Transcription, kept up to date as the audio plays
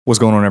What's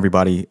going on,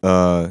 everybody?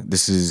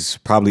 This is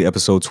probably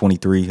episode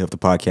 23 of the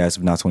podcast,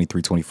 if not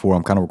 23, 24.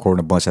 I'm kind of recording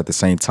a bunch at the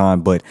same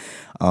time, but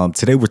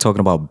today we're talking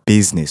about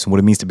business and what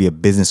it means to be a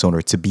business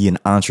owner, to be an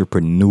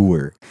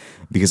entrepreneur.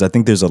 Because I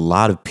think there's a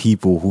lot of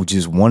people who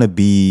just want to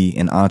be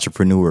an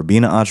entrepreneur.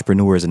 Being an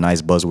entrepreneur is a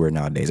nice buzzword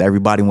nowadays.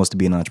 Everybody wants to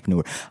be an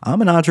entrepreneur.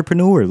 I'm an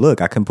entrepreneur.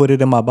 Look, I can put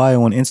it in my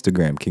bio on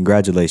Instagram.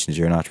 Congratulations,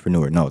 you're an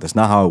entrepreneur. No, that's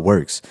not how it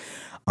works.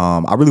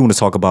 I really want to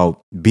talk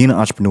about being an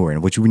entrepreneur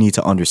and what you need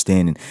to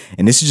understand.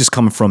 And this is just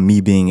coming from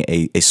me being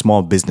a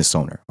small business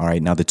owner. All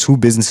right. Now, the two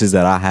businesses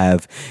that I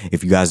have,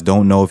 if you guys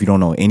don't know, if you don't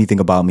know anything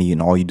about me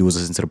and all you do is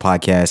listen to the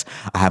podcast,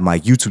 I have my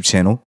YouTube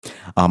channel.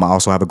 I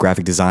also have a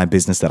graphic design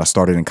business that I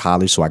started in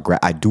college. So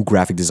I do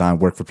graphic design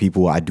work for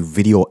people. I do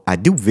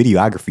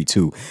videography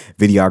too,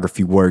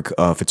 videography work,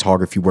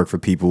 photography work for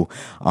people.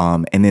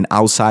 And then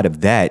outside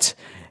of that,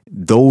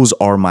 those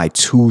are my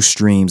two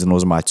streams and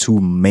those are my two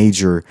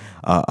major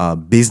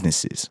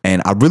businesses.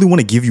 And I really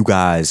want to give you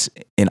guys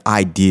an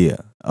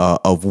idea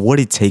of what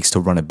it takes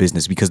to run a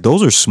business, because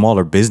those are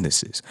smaller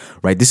businesses,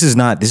 right? This is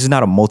not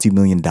a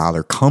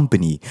multi-million-dollar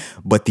company,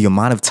 but the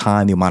amount of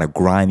time, the amount of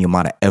grind, the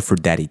amount of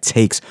effort that it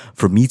takes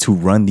for me to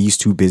run these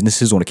two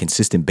businesses on a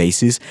consistent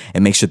basis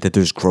and make sure that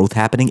there's growth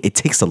happening, it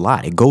takes a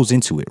lot. It goes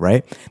into it,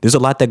 right? There's a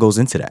lot that goes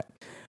into that.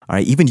 All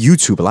right, even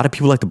YouTube. A lot of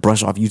people like to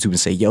brush off YouTube and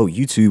say, yo,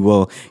 YouTube,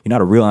 well, you're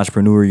not a real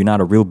entrepreneur. You're not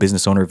a real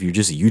business owner if you're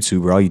just a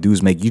YouTuber. All you do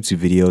is make YouTube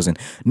videos. And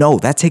no,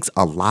 that takes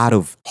a lot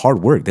of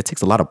hard work. That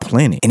takes a lot of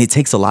planning. And it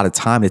takes a lot of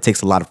time. It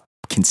takes a lot of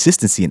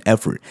consistency and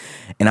effort.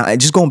 And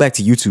just going back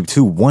to YouTube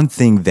too, one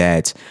thing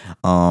that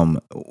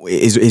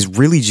is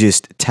really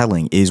just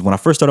telling is when I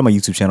first started my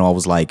YouTube channel, I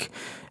was like,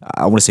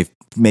 I want to say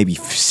maybe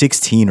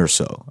 16 or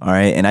so. All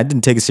right. And I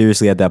didn't take it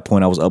seriously at that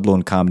point. I was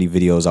uploading comedy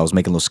videos. I was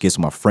making little skits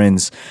with my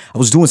friends. I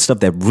was doing stuff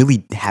that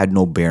really had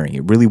no bearing.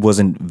 It really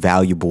wasn't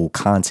valuable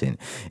content.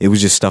 It was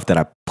just stuff that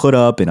I put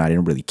up and I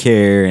didn't really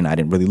care. And I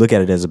didn't really look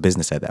at it as a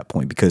business at that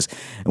point, because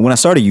when I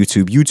started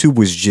YouTube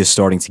was just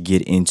starting to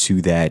get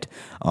into that,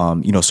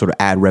 sort of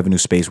ad revenue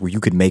space where you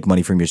could make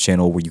money from your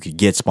channel, where you could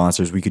get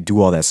sponsors, where you could do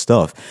all that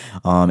stuff.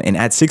 And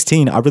at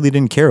 16, I really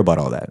didn't care about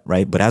all that.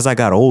 Right. But as I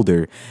got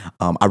older,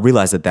 I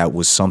realized that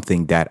was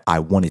something that I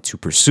wanted to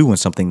pursue and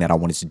something that I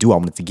wanted to do. I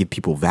wanted to give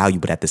people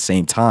value, but at the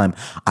same time,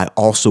 I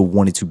also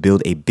wanted to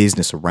build a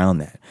business around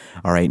that.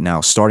 All right.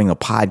 Now, starting a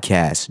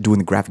podcast, doing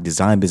the graphic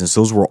design business,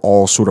 those were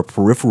all sort of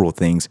peripheral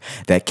things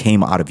that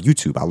came out of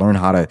YouTube. I learned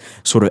how to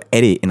sort of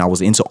edit, and I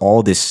was into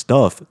all this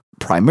stuff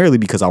primarily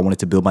because I wanted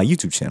to build my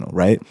YouTube channel.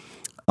 Right.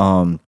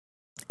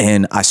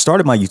 And I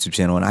started my YouTube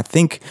channel, and I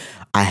think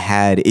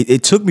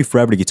it took me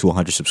forever to get to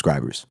 100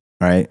 subscribers.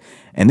 All right.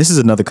 And this is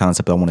another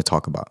concept I want to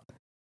talk about.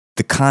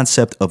 The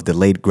concept of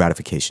delayed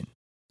gratification.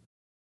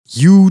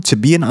 To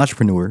be an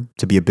entrepreneur,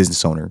 to be a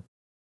business owner,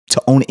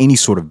 to own any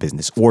sort of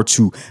business, or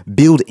to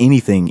build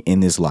anything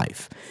in this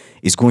life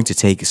is going to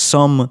take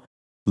some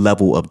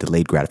level of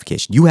delayed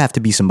gratification. You have to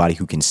be somebody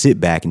who can sit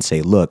back and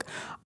say, look,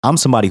 I'm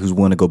somebody who's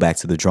willing to go back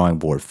to the drawing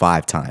board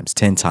 5 times,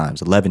 10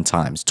 times, 11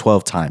 times,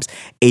 12 times,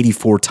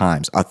 84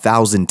 times,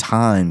 1,000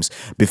 times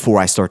before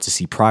I start to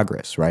see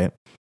progress, right?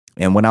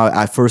 And when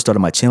I first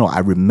started my channel, I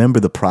remember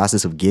the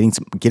process of getting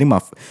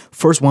my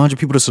first 100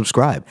 people to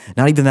subscribe.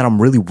 Not even that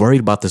I'm really worried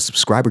about the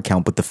subscriber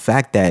count, but the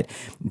fact that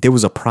there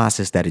was a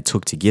process that it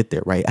took to get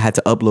there, right? I had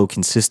to upload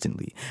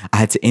consistently. I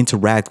had to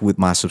interact with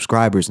my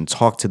subscribers and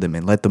talk to them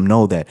and let them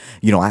know that,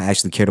 I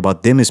actually cared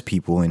about them as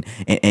people, and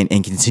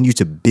continue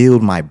to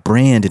build my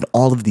brand and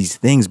all of these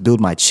things,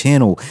 build my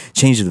channel,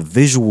 change the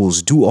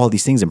visuals, do all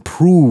these things,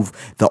 improve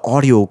the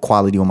audio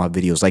quality on my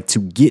videos. Like, to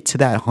get to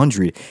that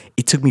 100,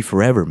 it took me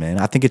forever, man.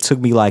 I think it took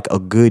me like a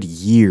good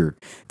year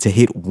to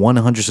hit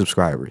 100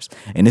 subscribers.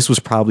 And this was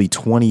probably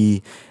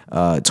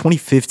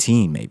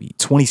 2015, maybe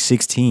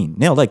 2016.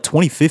 No, like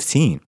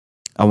 2015,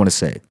 I want to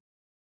say.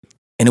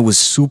 And it was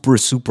super,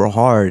 super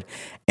hard.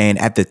 And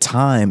at the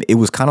time, it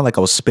was kind of like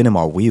I was spinning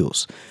my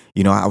wheels.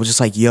 I was just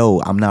like, yo,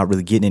 I'm not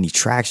really getting any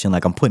traction.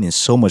 Like, I'm putting in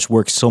so much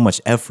work, so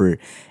much effort,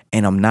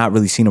 and I'm not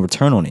really seeing a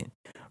return on it.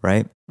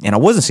 Right. And I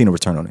wasn't seeing a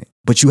return on it.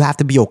 But you have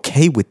to be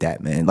okay with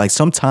that, man. Like,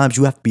 sometimes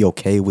you have to be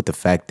okay with the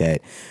fact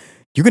that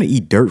you're going to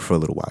eat dirt for a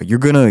little while. You're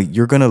going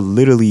to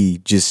literally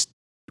just,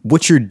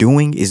 what you're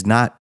doing is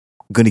not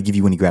going to give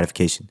you any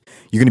gratification.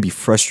 You're going to be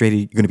frustrated.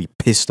 You're going to be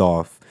pissed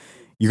off.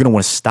 You're going to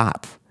want to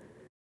stop.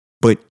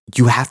 But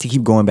you have to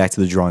keep going back to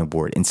the drawing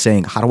board and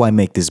saying, how do I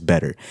make this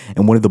better?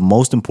 And one of the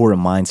most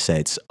important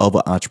mindsets of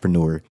an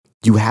entrepreneur,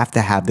 you have to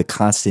have the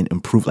constant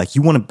improve. Like,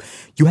 you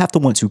have to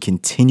want to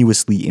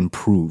continuously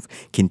improve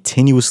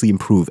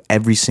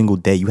every single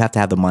day. You have to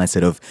have the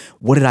mindset of,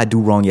 what did I do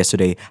wrong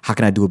yesterday? How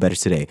can I do it better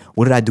today?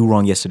 What did I do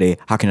wrong yesterday?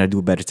 How can I do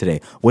it better today?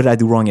 What did I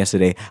do wrong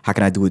yesterday? How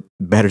can I do it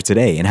better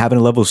today? And having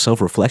a level of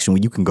self-reflection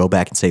where you can go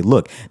back and say,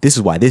 look, this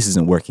is why this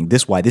isn't working.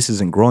 This is why this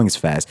isn't growing as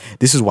fast.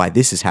 This is why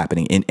this is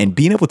happening. And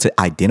being able to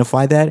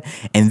identify that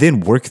and then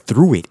work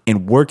through it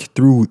and work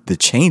through the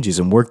changes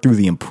and work through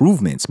the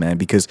improvements, man.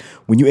 Because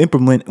when you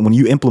implement when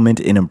you implement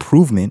an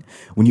improvement,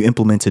 when you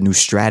implement a new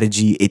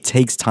strategy, it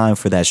takes time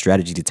for that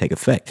strategy to take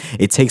effect.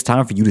 It takes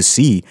time for you to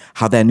see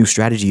how that new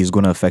strategy is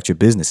going to affect your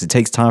business. It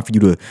takes time for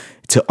you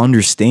to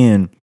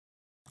understand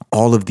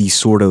all of these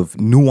sort of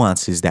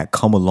nuances that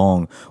come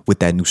along with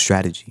that new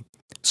strategy.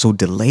 So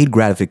delayed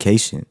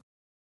gratification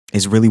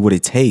is really what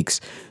it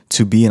takes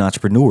to be an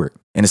entrepreneur,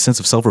 and a sense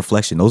of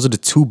self-reflection. Those are the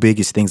two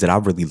biggest things that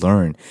I've really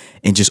learned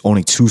in just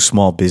owning two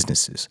small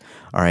businesses.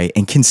 All right.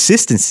 And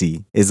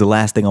consistency is the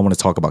last thing I want to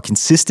talk about.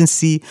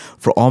 Consistency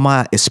for all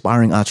my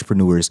aspiring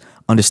entrepreneurs.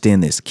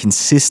 Understand this: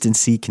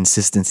 consistency,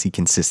 consistency,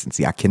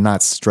 consistency. I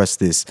cannot stress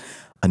this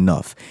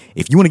enough.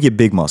 If you want to get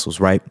big muscles,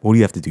 right, what do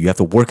you have to do? You have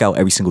to work out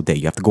every single day.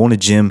 You have to go in the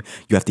gym.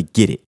 You have to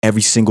get it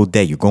every single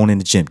day. You're going in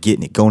the gym,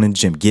 getting it, going in the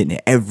gym, getting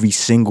it every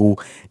single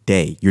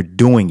day. You're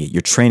doing it.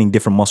 You're training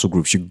different muscle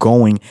groups. You're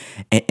going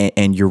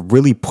and you're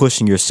really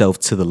pushing yourself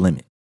to the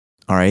limit.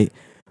 All right.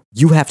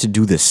 You have to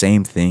do the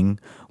same thing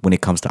when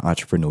it comes to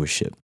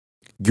entrepreneurship.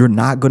 You're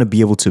not going to be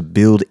able to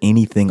build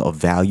anything of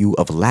value,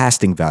 of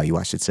lasting value,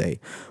 I should say,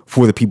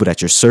 for the people that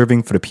you're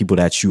serving, for the people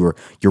that you're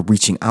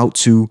reaching out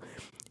to,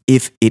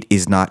 if it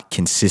is not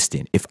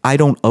consistent. If I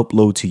don't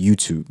upload to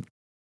YouTube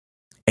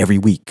every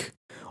week,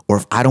 or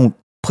if I don't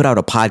put out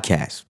a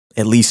podcast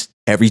at least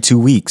every 2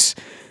 weeks,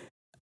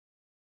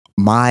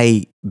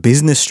 my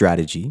business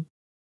strategy,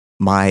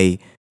 my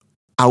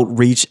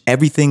outreach,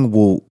 everything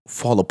will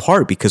fall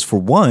apart because, for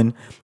one,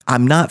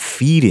 I'm not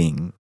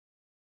feeding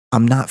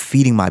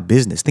my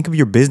business. Think of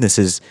your business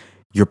as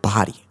your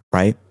body,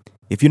 right?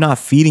 If you're not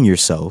feeding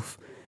yourself,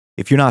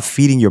 if you're not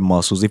feeding your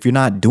muscles, if you're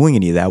not doing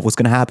any of that, what's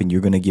going to happen?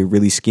 You're going to get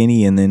really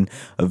skinny, and then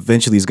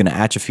eventually it's going to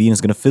atrophy and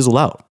it's going to fizzle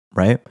out,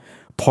 right?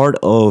 Part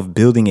of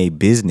building a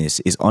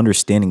business is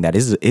understanding that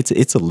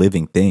it's a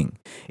living thing.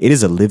 It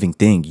is a living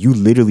thing. You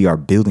literally are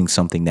building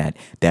something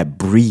that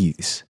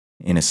breathes,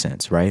 in a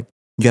sense, right?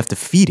 You have to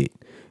feed it.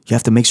 You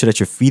have to make sure that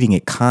you're feeding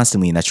it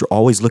constantly and that you're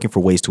always looking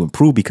for ways to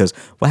improve, because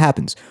what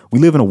happens? We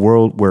live in a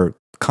world where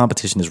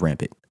competition is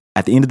rampant.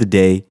 At the end of the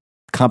day,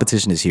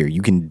 competition is here.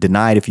 You can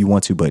deny it if you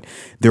want to, but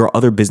there are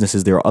other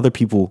businesses, there are other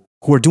people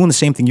who are doing the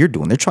same thing you're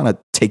doing. They're trying to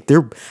take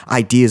their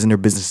ideas and their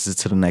businesses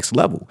to the next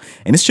level.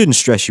 And this shouldn't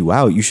stress you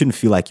out. You shouldn't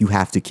feel like you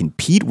have to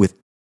compete with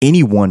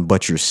anyone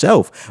but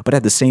yourself. But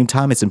at the same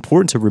time, it's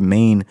important to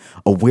remain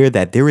aware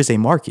that there is a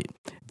market.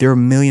 There are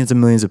millions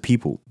and millions of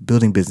people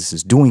building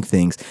businesses, doing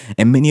things,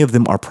 and many of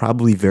them are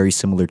probably very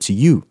similar to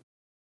you.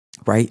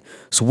 Right?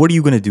 So what are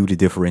you going to do to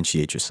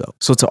differentiate yourself?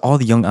 So to all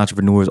the young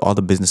entrepreneurs, all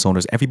the business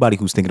owners, everybody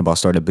who's thinking about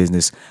starting a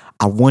business,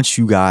 I want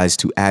you guys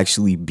to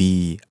actually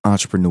be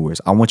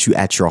entrepreneurs. I want you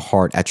at your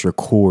heart, at your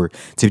core,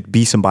 to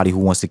be somebody who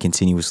wants to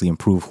continuously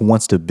improve, who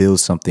wants to build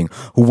something,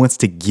 who wants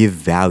to give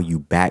value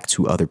back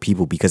to other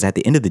people. Because at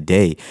the end of the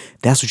day,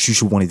 that's what you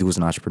should want to do as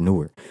an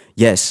entrepreneur.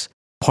 Yes,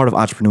 part of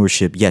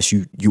entrepreneurship, yes,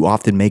 you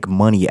often make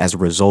money as a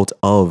result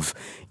of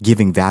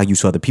giving value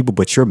to other people,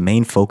 but your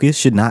main focus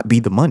should not be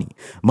the money.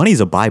 Money is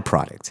a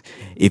byproduct.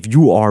 If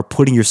you are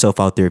putting yourself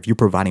out there, if you're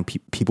providing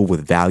people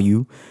with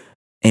value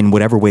in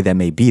whatever way that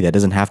may be, that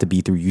doesn't have to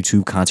be through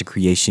YouTube, content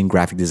creation,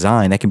 graphic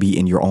design, that can be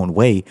in your own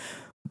way.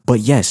 But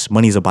yes,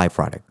 money is a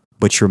byproduct,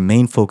 but your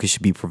main focus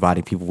should be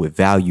providing people with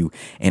value.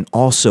 And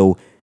also,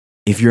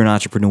 if you're an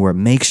entrepreneur,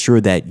 make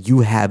sure that you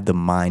have the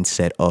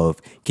mindset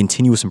of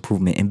continuous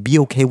improvement and be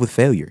okay with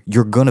failure.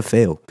 You're going to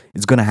fail.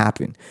 It's going to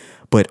happen.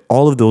 But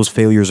all of those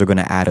failures are going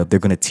to add up. They're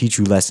going to teach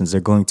you lessons.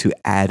 They're going to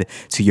add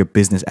to your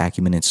business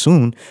acumen. And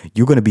soon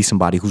you're going to be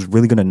somebody who's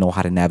really going to know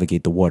how to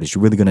navigate the waters.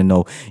 You're really going to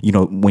know,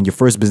 when your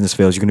first business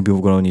fails, you're going to be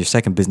able to go into your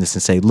second business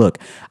and say, look,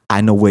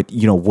 I know what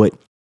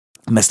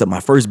messed up my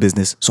first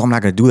business, so I'm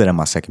not going to do that in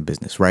my second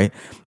business, right?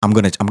 I'm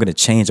going to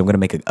change. I'm going to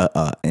make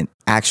an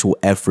actual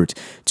effort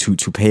to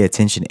pay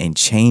attention and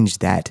change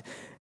that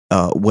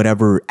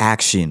whatever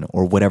action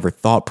or whatever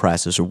thought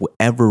process or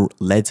whatever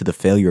led to the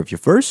failure of your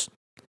first,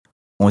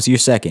 onto your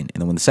second.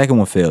 And then when the second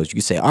one fails, you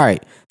can say, all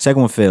right,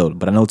 second one failed,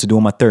 but I know what to do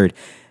on my third.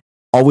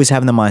 Always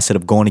having the mindset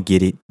of going to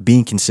get it,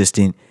 being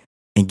consistent,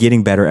 and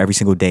getting better every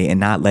single day and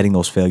not letting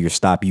those failures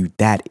stop you.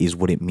 That is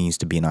what it means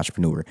to be an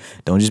entrepreneur.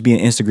 Don't just be an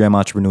Instagram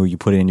entrepreneur. You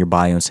put it in your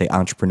bio and say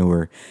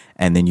entrepreneur,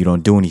 and then you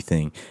don't do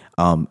anything.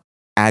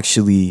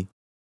 Actually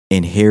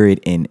inherit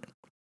and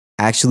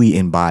actually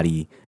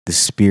embody the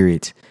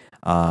spirit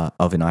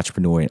of an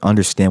entrepreneur and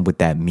understand what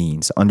that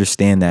means.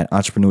 Understand that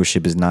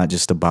entrepreneurship is not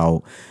just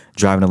about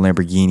driving a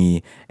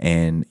Lamborghini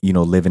and,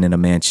 living in a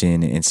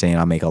mansion and saying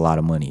I make a lot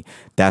of money.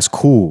 That's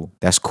cool.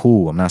 That's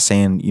cool. I'm not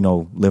saying,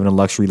 living a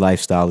luxury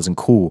lifestyle isn't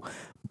cool,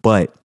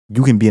 but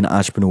you can be an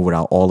entrepreneur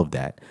without all of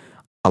that.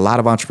 A lot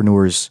of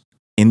entrepreneurs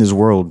in this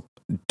world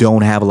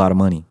don't have a lot of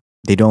money.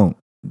 They don't.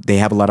 They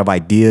have a lot of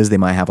ideas. They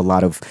might have a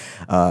lot of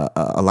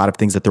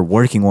things that they're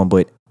working on,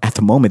 but at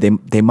the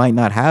moment they might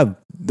not have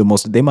the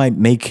most. They might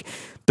make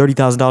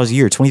 $30,000 a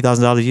year,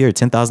 $20,000 a year,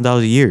 $10,000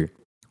 a year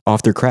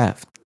off their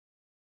craft,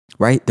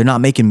 right? They're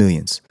not making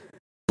millions,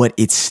 but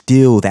it's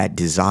still that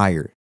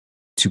desire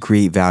to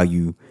create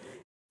value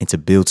and to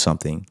build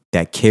something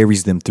that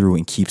carries them through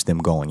and keeps them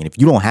going. And if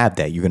you don't have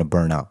that, you're going to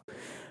burn out.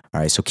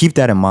 All right. So keep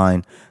that in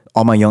mind.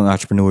 all my young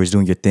entrepreneurs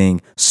doing your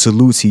thing,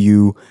 salute to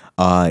you.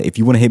 If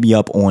you want to hit me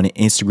up on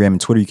Instagram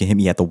and Twitter, you can hit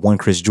me at the one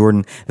Chris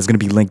Jordan. That's going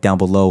to be linked down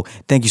below.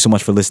 Thank you so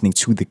much for listening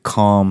to The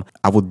Calm.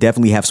 I will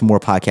definitely have some more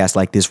podcasts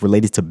like this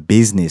related to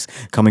business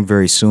coming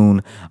very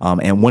soon,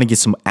 and want to get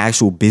some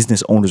actual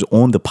business owners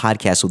on the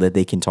podcast so that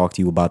they can talk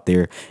to you about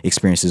their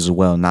experiences as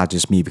well, not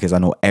just me, because I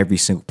know every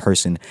single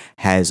person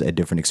has a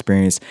different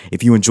experience.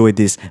 If you enjoyed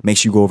this, make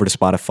sure you go over to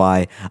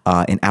Spotify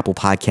and Apple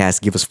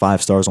Podcasts. Give us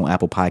 5 stars on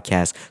Apple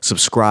Podcasts.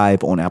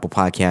 Subscribe on Apple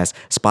Podcasts,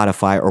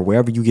 Spotify, or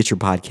wherever you get your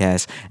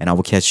podcasts. And I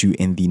will catch you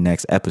in the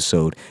next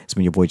episode. It's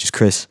been your boy, Just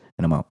Chris,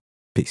 and I'm out.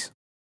 Peace.